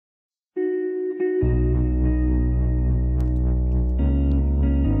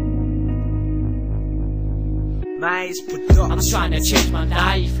Rise Production. I'm trying to change my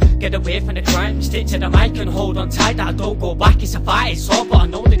life, get away from the crime, stick to the mic and hold on tight. I don't go back, it's a fight, it's all, but I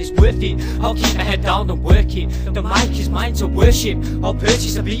know that it's worth it. I'll keep my head down and work it. The mic is mine to worship. I'll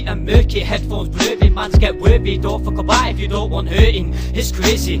purchase a beat and murk it. Headphones blurry, mans get worthy. Don't fuck about if you don't want hurting. It's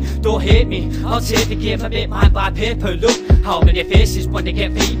crazy, don't hate me. I'll take the game and make mine by paper. Look how many faces when they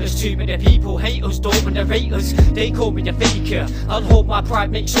get famous. Too many people hate us, don't underrate us. They call me a faker. I'll hold my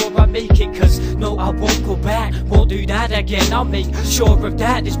pride, make sure I make it. Cause no, I won't go back, won't do that again. I'll make sure of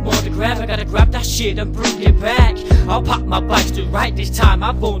that, there's more to grab. I gotta grab that shit and bring it back. I'll pack my bags to right this time,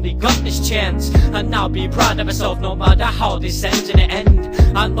 I've only got this chance. And I'll be proud of myself no matter how this ends in the end.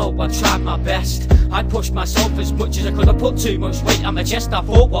 I know I tried my best, I pushed myself as much as I could. I put too much weight on my chest, I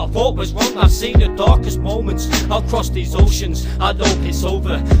thought what I thought was wrong. I've seen the darkest moments, I'll cross these oceans. I hope it's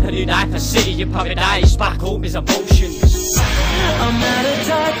over, a new life, a city of paradise. Back home is emotions. I'm out of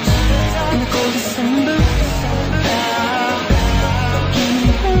touch in the cold December.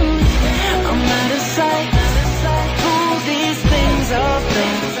 I'm out of sight, pull these things up,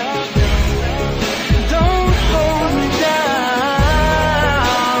 don't hold me down.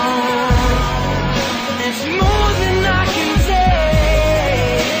 It's more than I can take.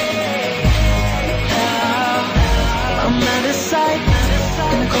 I'm out of sight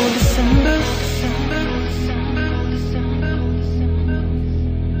in the cold December.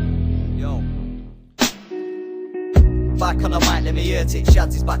 Back on the mic, let me hear it.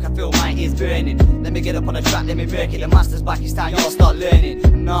 Shads is back, I feel my ears burning. Let me get up on the track, let me break it. The master's back, it's time y'all start learning.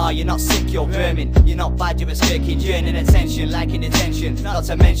 Nah, you're not sick, you're vermin. You're not bad, you're a skirky, yearning attention, liking attention. Not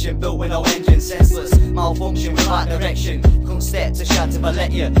to mention, built with no engine, senseless, malfunction without direction. Couldn't step to Shads if I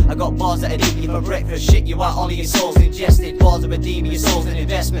let you. I got bars that'd eat you for breakfast. Shit you out, only your soul's ingested. Bars are redeeming, your soul's an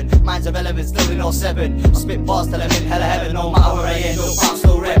investment. Mine's irrelevant, still in 07. I spit bars till I'm in hell of heaven. No matter where I end up, I'm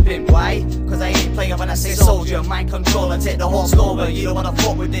still repping. Why? Cause I ain't playing when I say soldier. Mind control and take the horse over. You don't wanna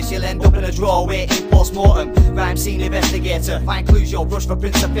fuck with this, you'll end up in a draw waiting post-mortem. Rhyme scene investigator, find clues, yo, brush for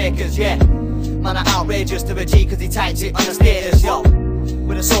prince of fakers, yeah. Man are outrageous to a G cause he types it on the status, yo.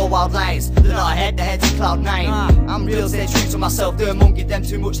 With a soul wild lies, they're not ahead, the head's in cloud 9. I'm real, stay true to myself, don't won't give them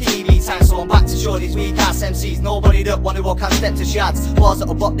too much TV time. So I'm back to show these weak ass MCs, nobody that wanna walk and step to Shads. Bars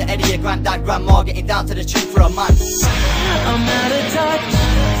that'll bop the Eddie, your granddad, grandma, getting down to the tune for a man. I'm out of touch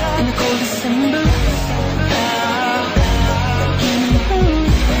in the cold December.